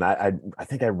Secrets, and I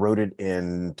think I wrote it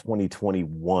in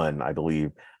 2021, I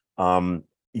believe.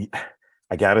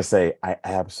 I got to say, I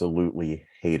absolutely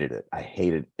hated it. I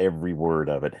hated every word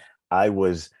of it. I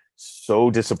was so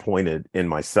disappointed in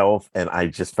myself, and I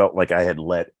just felt like I had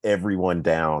let everyone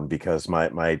down, because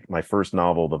my first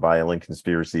novel, The Violin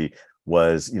Conspiracy,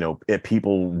 was,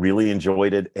 people really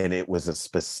enjoyed it, and it was a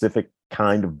specific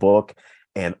kind of book,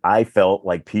 and I felt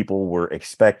like people were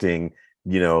expecting,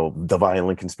 The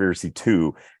Violin Conspiracy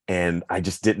 2, and I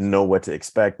just didn't know what to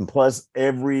expect. And plus,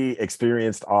 every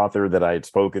experienced author that I had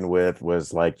spoken with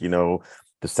was like,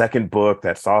 the second book,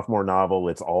 that sophomore novel,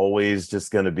 it's always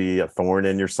just going to be a thorn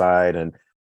in your side. And,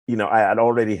 I'd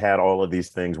already had all of these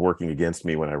things working against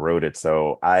me when I wrote it.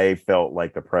 So I felt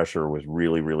like the pressure was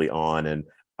really, really on. And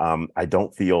I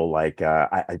don't feel like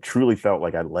I truly felt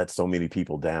like I let so many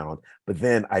people down. But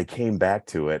then I came back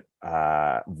to it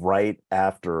right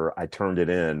after I turned it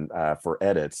in for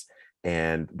edits.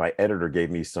 And my editor gave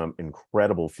me some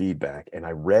incredible feedback, and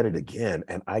I read it again,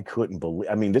 and I couldn't believe,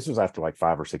 this was after like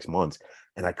 5 or 6 months,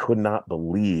 and I could not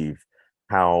believe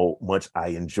how much I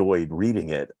enjoyed reading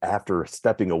it after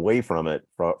stepping away from it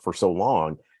for so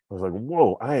long. I was like,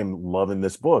 whoa, I am loving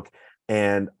this book.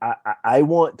 And I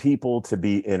want people to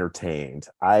be entertained.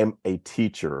 I'm a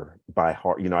teacher by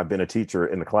heart. I've been a teacher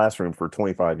in the classroom for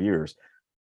 25 years.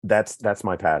 That's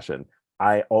my passion.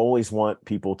 I always want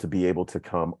people to be able to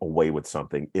come away with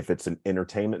something. If it's an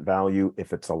entertainment value,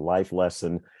 if it's a life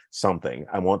lesson, something,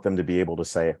 I want them to be able to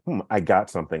say, I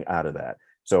got something out of that.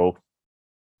 So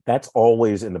that's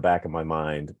always in the back of my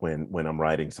mind when I'm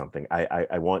writing something.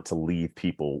 I want to leave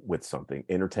people with something,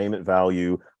 entertainment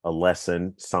value, a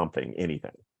lesson, something,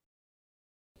 anything.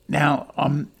 Now,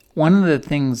 one of the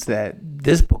things that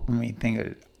this book made me think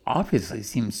of obviously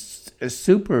seems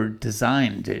super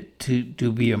designed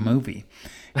to be a movie.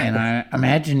 And I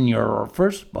imagine your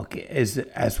first book is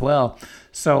as well.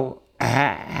 So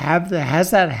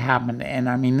has that happened? And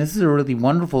I mean, this is a really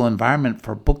wonderful environment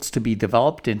for books to be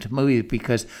developed into movies,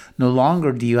 because no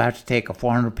longer do you have to take a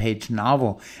 400-page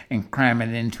novel and cram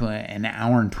it into an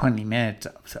hour and 20 minutes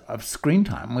of screen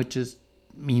time, which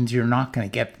means you're not going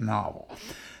to get the novel.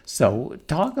 So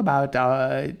talk about,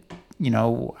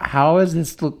 how does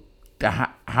this look?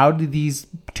 How do these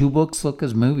two books look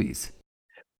as movies?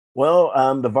 Well,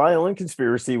 the Violin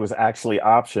Conspiracy was actually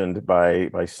optioned by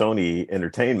Sony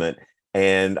Entertainment,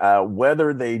 and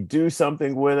whether they do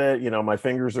something with it, my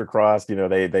fingers are crossed.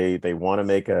 They want to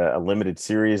make a limited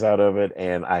series out of it,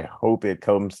 and I hope it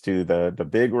comes to the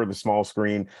big or the small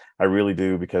screen. I really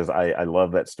do, because I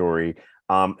love that story.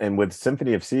 And with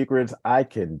Symphony of Secrets, I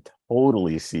can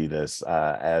totally see this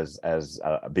as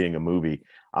being a movie.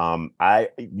 I'm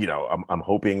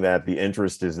hoping that the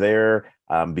interest is there,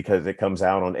 because it comes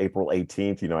out on April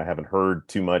 18th. I haven't heard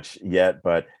too much yet,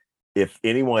 but if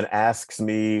anyone asks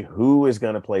me who is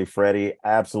going to play Freddie,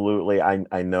 absolutely,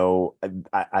 I know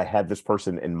I had this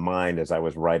person in mind as I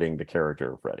was writing the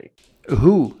character of Freddie.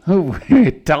 Who?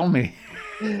 Tell me.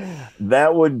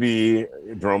 That would be,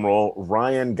 drumroll,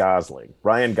 Ryan Gosling.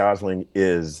 Ryan Gosling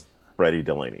is Freddie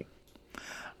Delaney.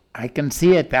 I can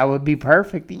see it. That would be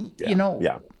perfect. Yeah,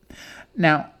 yeah.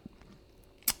 Now,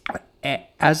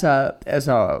 as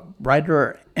a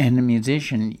writer and a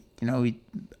musician,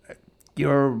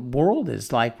 your world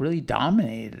is like really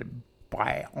dominated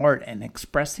by art and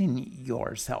expressing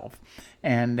yourself,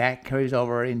 and that carries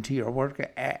over into your work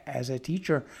as a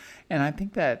teacher. And I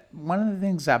think that one of the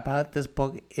things about this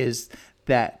book is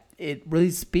that it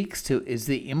really speaks to is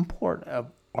the import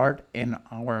of art in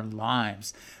our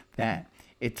lives, that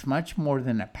it's much more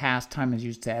than a pastime, as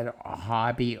you said, a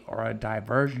hobby or a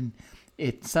diversion.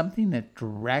 It's something that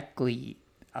directly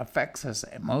affects us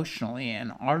emotionally,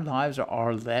 and our lives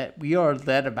we are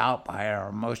led about by our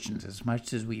emotions as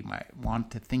much as we might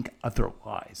want to think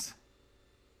otherwise.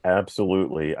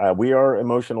 Absolutely. We are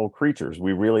emotional creatures.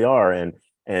 We really are. And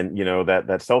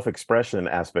that self-expression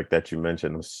aspect that you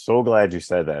mentioned, I'm so glad you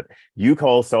said that. You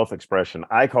call self-expression,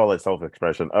 I call it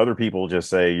self-expression. Other people just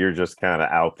say you're just kind of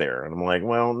out there. And I'm like,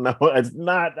 well, no, it's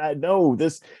not. I know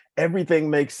this, everything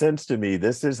makes sense to me.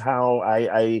 This is how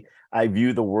I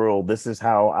view the world. This is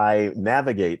how I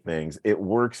navigate things. It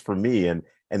works for me.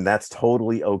 And that's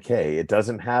totally okay. It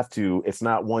doesn't have to, it's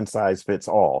not one size fits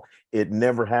all. It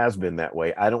never has been that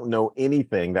way. I don't know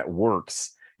anything that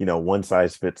works, one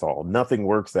size fits all. Nothing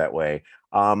works that way.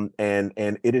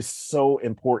 And it is so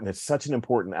important. It's such an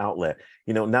important outlet.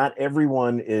 Not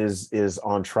everyone is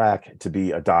on track to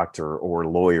be a doctor or a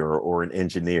lawyer or an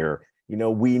engineer.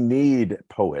 We need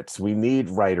poets, we need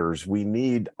writers, we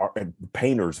need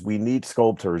painters, we need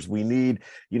sculptors, we need,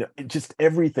 just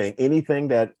everything, anything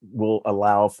that will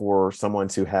allow for someone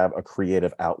to have a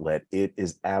creative outlet. It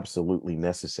is absolutely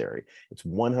necessary. It's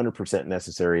 100%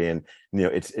 necessary. And,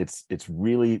 it's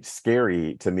really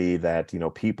scary to me that,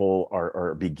 people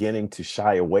are beginning to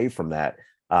shy away from that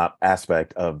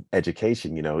aspect of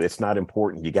education. It's not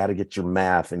important. You got to get your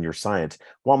math and your science.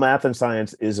 While math and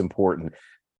science is important,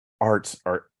 arts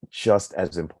are just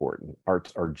as important.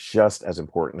 Arts are just as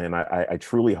important. And I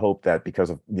truly hope that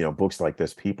because of, books like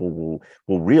this, people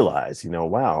will realize,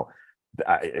 wow,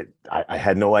 I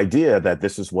had no idea that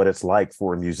this is what it's like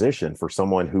for a musician, for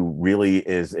someone who really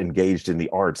is engaged in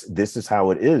the arts. This is how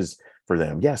it is for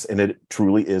them. Yes. And it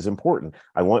truly is important.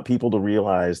 I want people to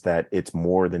realize that it's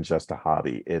more than just a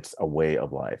hobby. It's a way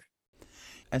of life.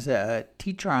 As a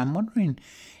teacher, I'm wondering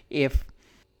if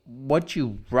what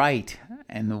you write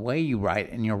and the way you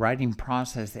write and your writing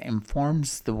process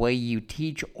informs the way you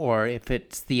teach, or if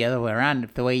it's the other way around,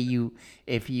 if the way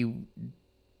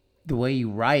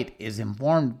you write is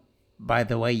informed by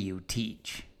the way you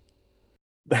teach.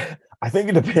 I think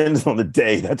it depends on the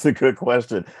day. That's a good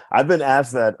question. I've been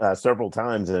asked that several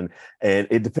times, and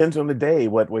it depends on the day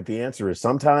what the answer is.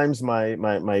 Sometimes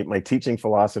my teaching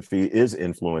philosophy is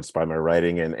influenced by my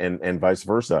writing, and vice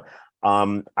versa.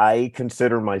 I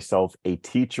consider myself a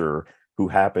teacher who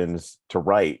happens to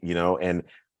write, and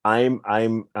I'm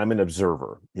an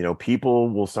observer. You know, people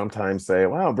will sometimes say,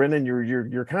 "Wow, Brendan,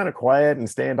 you're kind of quiet and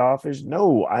standoffish."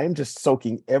 No, I'm just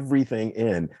soaking everything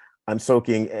in. I'm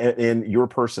soaking in your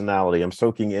personality. I'm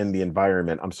soaking in the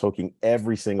environment. I'm soaking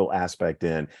every single aspect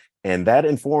in. And that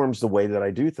informs the way that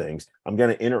I do things. I'm going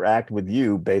to interact with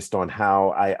you based on how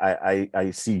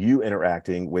I see you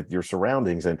interacting with your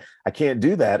surroundings. And I can't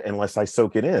do that unless I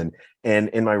soak it in. And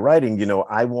in my writing, you know,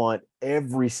 I want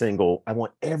everything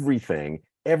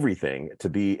to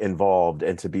be involved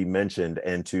and to be mentioned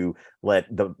and to let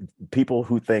the people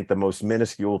who think the most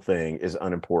minuscule thing is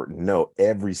unimportant. No,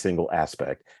 every single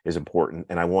aspect is important.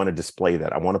 And I want to display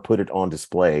that. I want to put it on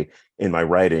display in my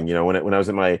writing. You know, when I was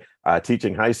in my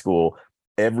teaching high school,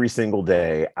 every single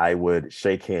day I would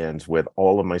shake hands with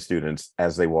all of my students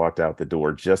as they walked out the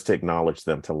door, just to acknowledge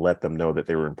them, to let them know that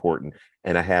they were important.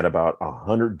 And I had about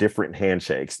 100 different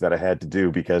handshakes that I had to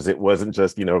do, because it wasn't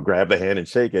just, you know, grab the hand and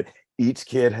shake it. Each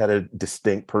kid had a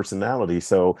distinct personality.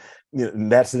 So, you know,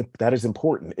 that is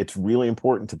important. It's really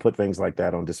important to put things like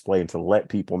that on display and to let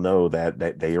people know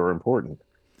that they are important.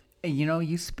 You know,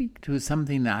 you speak to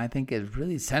something that I think is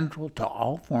really central to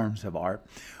all forms of art,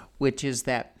 which is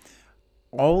that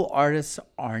all artists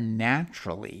are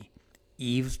naturally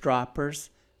eavesdroppers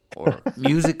or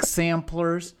music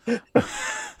samplers.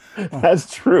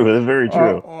 That's true. That's very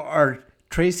true. Or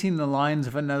tracing the lines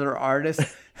of another artist.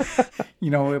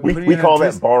 You know, We call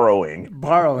that borrowing.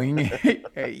 Borrowing.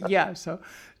 Yeah. So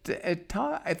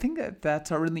I think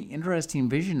that's a really interesting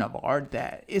vision of art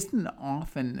that isn't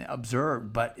often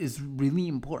observed, but is really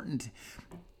important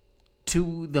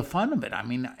to the fun of it. I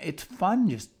mean, it's fun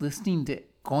just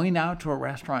going out to a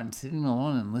restaurant and sitting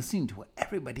alone and listening to what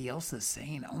everybody else is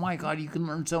saying. Oh my God, you can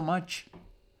learn so much.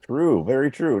 True, very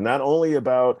true. Not only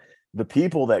about the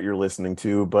people that you're listening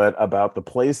to, but about the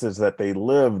places that they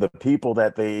live, the people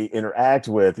that they interact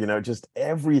with, you know, just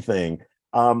everything.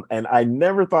 And I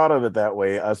never thought of it that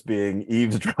way, us being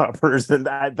eavesdroppers. And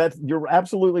that's, you're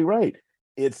absolutely right.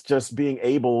 It's just being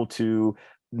able to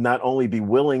not only be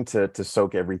willing to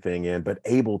soak everything in, but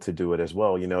able to do it as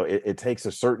well. You know, it takes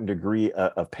a certain degree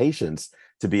of patience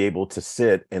to be able to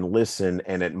sit and listen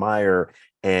and admire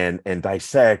and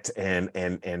dissect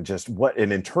and just what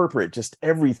and interpret just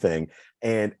everything.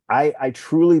 And I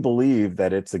truly believe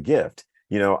that it's a gift.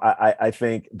 You know, I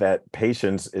think that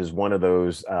patience is one of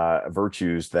those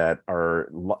virtues that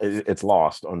it's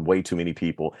lost on way too many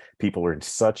people. People are in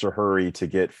such a hurry to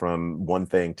get from one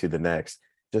thing to the next.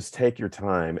 Just take your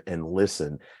time and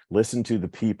listen to the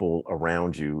people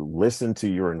around you, listen to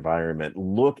your environment,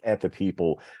 look at the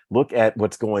people, look at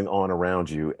what's going on around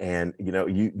you. And, you know,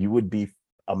 you would be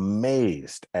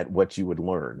amazed at what you would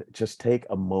learn. Just take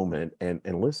a moment and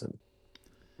listen.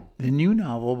 The new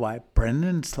novel by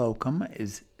Brendan Slocumb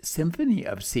is Symphony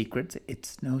of Secrets.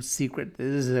 It's no secret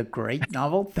this is a great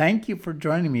novel. Thank you for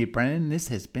joining me, Brendan. This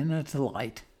has been a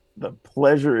delight. The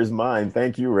pleasure is mine.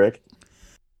 Thank you, Rick.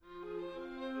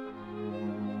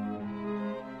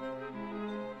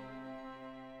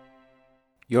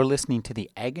 You're listening to the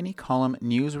Agony Column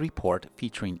News Report,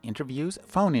 featuring interviews,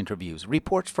 phone interviews,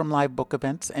 reports from live book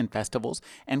events and festivals,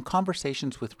 and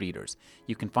conversations with readers.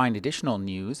 You can find additional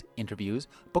news, interviews,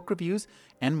 book reviews,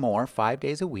 and more 5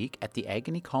 days a week at the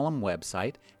Agony Column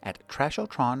website at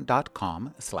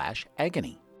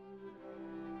trashotron.com/agony.